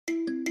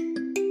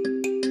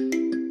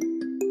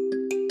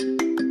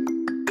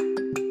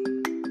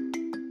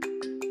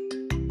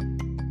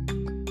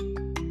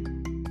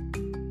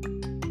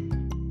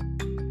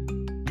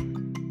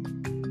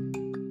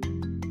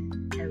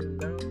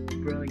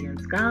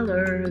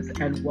scholars,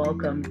 and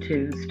welcome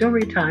to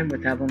Storytime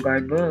with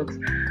Avant-Garde Books.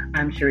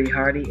 I'm Sheree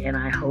Hardy, and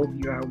I hope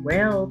you are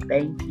well.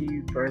 Thank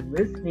you for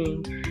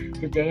listening.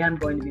 Today I'm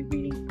going to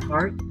be reading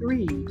part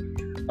 3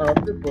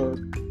 of the book,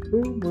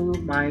 Who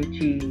Moved My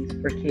Cheese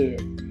for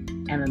Kids?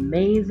 An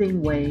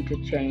Amazing Way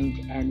to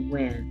Change and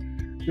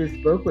Win. This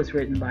book was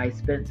written by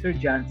Spencer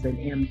Johnson,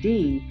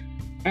 MD,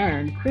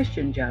 and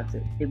Christian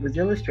Johnson. It was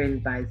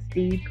illustrated by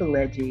Steve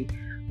Pileggi.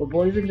 Well,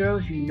 boys and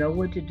girls, you know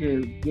what to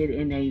do. Get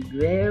in a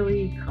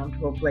very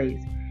comfortable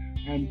place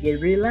and get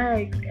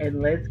relaxed,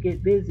 and let's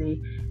get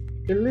busy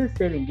to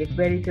listen and get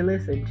ready to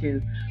listen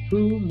to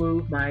Who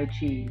Moved My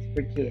Cheese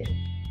for Kids.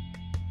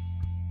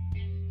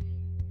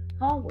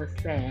 Paul was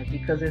sad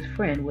because his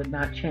friend would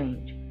not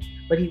change,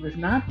 but he was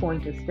not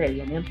going to stay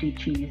in empty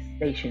cheese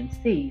station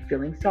C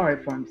feeling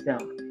sorry for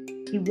himself.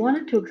 He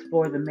wanted to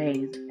explore the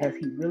maze as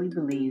he really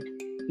believed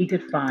he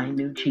could find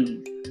new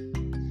cheese.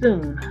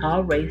 Soon,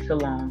 Hal raced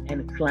along and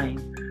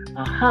exclaimed,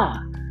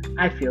 "Aha!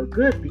 I feel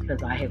good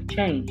because I have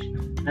changed.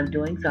 I'm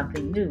doing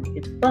something new.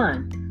 It's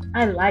fun.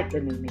 I like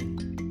the new me."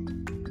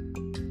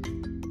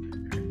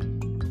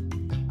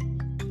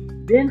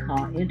 Then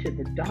Hal entered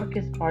the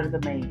darkest part of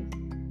the maze.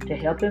 To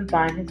help him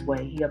find his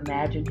way, he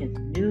imagined his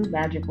new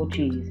magical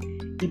cheese.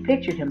 He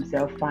pictured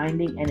himself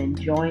finding and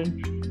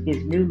enjoying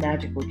his new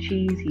magical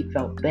cheese. He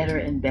felt better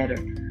and better.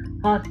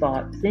 Hal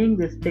thought, "Seeing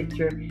this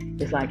picture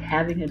is like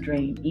having a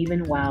dream,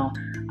 even while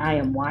I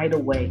am wide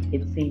awake.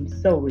 It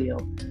seems so real."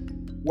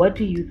 What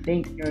do you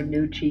think your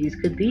new cheese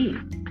could be?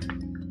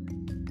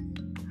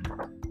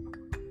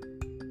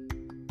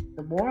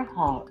 The more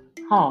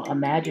Hal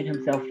imagined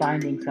himself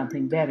finding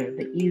something better,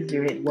 the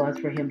easier it was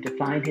for him to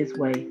find his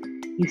way.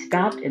 He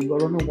stopped and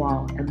wrote on the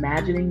wall,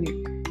 "Imagining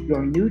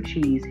your new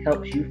cheese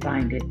helps you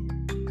find it."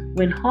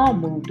 When Hal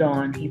moved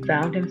on, he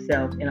found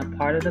himself in a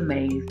part of the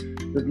maze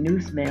with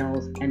new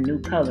smells and new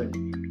colors.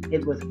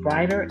 It was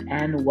brighter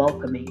and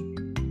welcoming.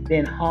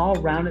 Then Hal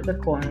rounded the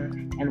corner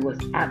and was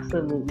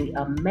absolutely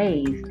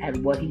amazed at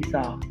what he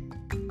saw.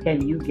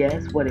 Can you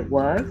guess what it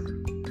was?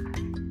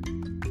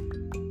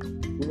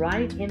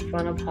 Right in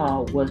front of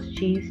Hal was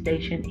Cheese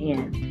Station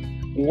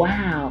Inn.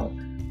 "Wow,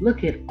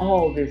 look at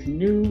all this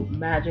new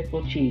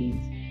magical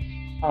cheese,"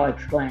 Hal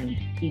exclaimed.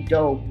 He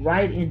dove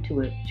right into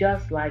it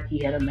just like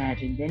he had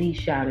imagined. Then he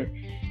shouted,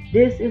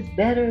 "This is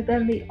better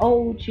than the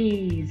old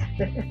cheese."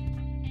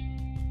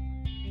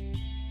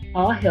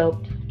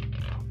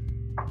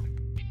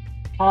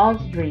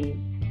 Hal's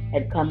dream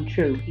had come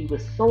true. He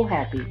was so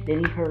happy.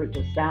 Then he heard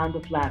the sound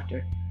of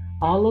laughter.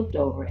 Hal looked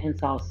over and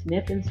saw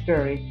Sniff and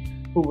Scurry,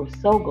 who were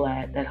so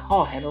glad that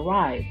Hal had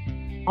arrived.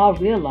 Hal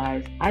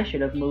realized, "I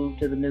should have moved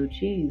to the new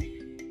cheese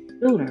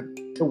sooner,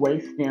 the way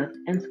Sniff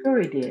and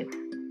Scurry did."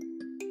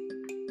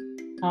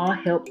 Hal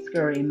helped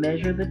Scurry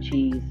measure the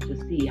cheese to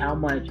see how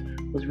much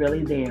was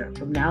really there.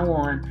 "From now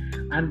on,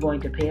 I'm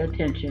going to pay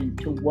attention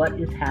to what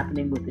is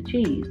happening with the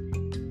cheese."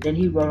 Then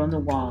he wrote on the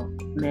wall,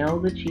 "Smell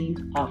the cheese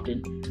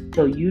often,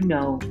 so you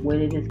know when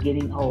it is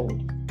getting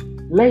old."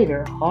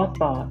 Later, Hal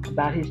thought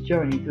about his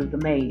journey through the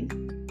maze.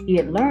 He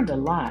had learned a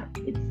lot.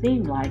 It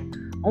seemed like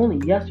only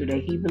yesterday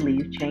he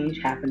believed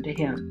change happened to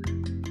him,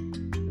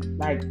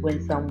 like when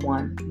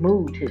someone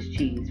moved his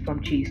cheese from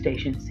Cheese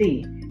Station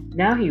C.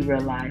 Now he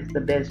realized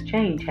the best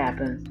change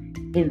happens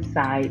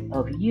inside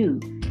of you,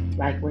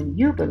 like when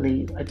you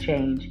believe a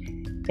change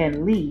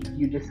can lead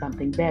you to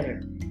something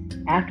better.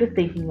 After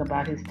thinking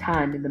about his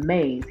time in the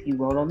maze, he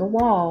wrote on the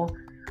wall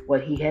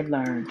what he had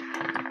learned.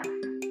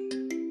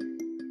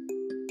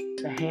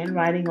 The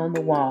handwriting on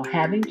the wall,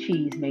 "Having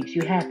cheese makes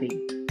you happy.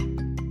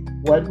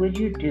 What would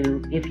you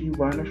do if you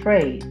weren't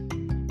afraid?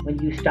 When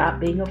you stop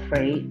being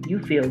afraid, you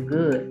feel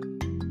good.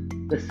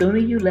 The sooner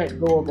you let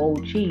go of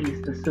old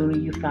cheese, the sooner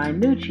you find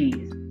new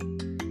cheese.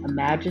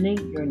 Imagining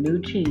your new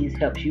cheese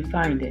helps you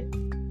find it.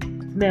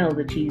 Smell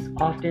the cheese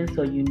often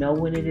so you know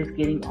when it is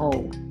getting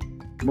old.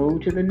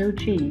 Move to the new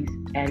cheese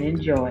and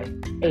enjoy."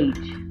 H.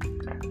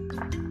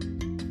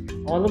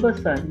 All of a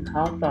sudden,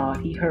 Hal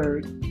thought he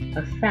heard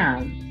a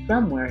sound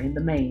somewhere in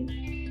the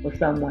maze. Was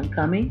someone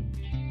coming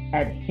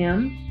at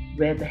him?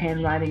 Read the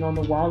handwriting on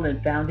the wall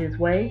and found his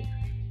way?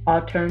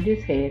 Hal turned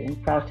his head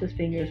and crossed his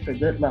fingers for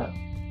good luck.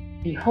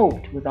 He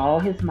hoped with all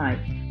his might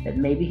that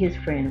maybe his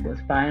friend was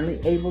finally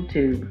able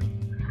to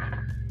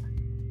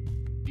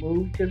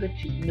move to the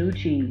new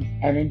cheese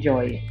and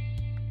enjoy it.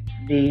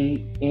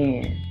 The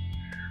end.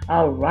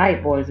 All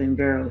right, boys and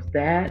girls,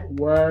 that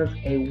was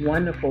a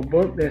wonderful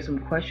book. There's some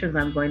questions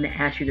I'm going to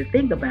ask you to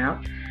think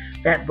about.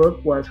 That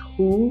book was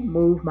Who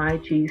Moved My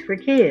Cheese for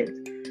Kids,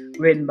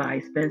 written by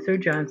Spencer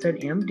Johnson,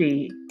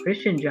 MD,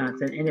 Christian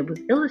Johnson, and it was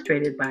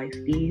illustrated by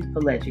Steve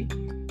Pileggi.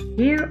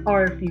 Here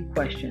are a few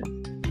questions.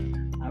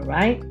 All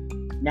right,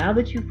 now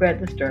that you've read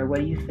the story,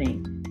 what do you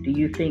think? Do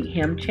you think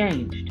him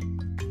changed?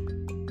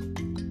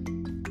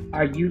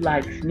 Are you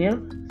like Sniff,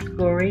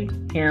 Scurry,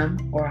 him,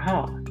 or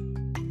Hal?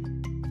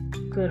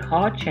 Could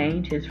Hal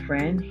change his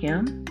friend,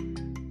 him?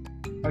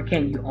 Or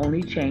can you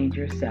only change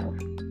yourself?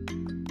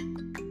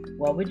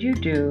 What would you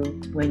do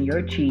when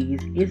your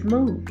cheese is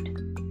moved?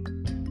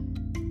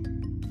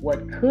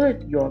 What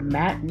could your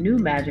new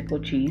magical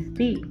cheese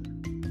be?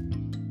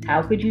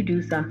 How could you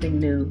do something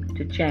new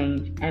to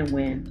change and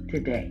win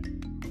today?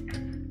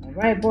 All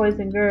right, boys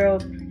and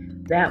girls,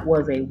 that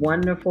was a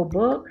wonderful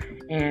book.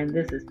 And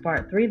this is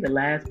part 3, the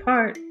last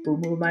part, Who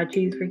Moved My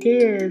Cheese for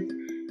Kids,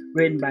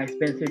 written by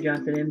Spencer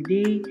Johnson,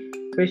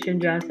 MD, Christian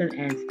Johnson,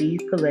 and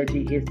Steve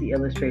Pileggi is the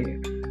illustrator.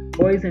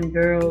 Boys and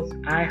girls,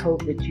 I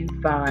hope that you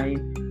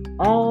find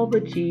all the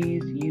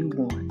cheese you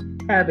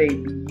want. Have a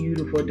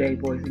beautiful day,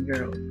 boys and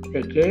girls.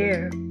 Take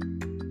care.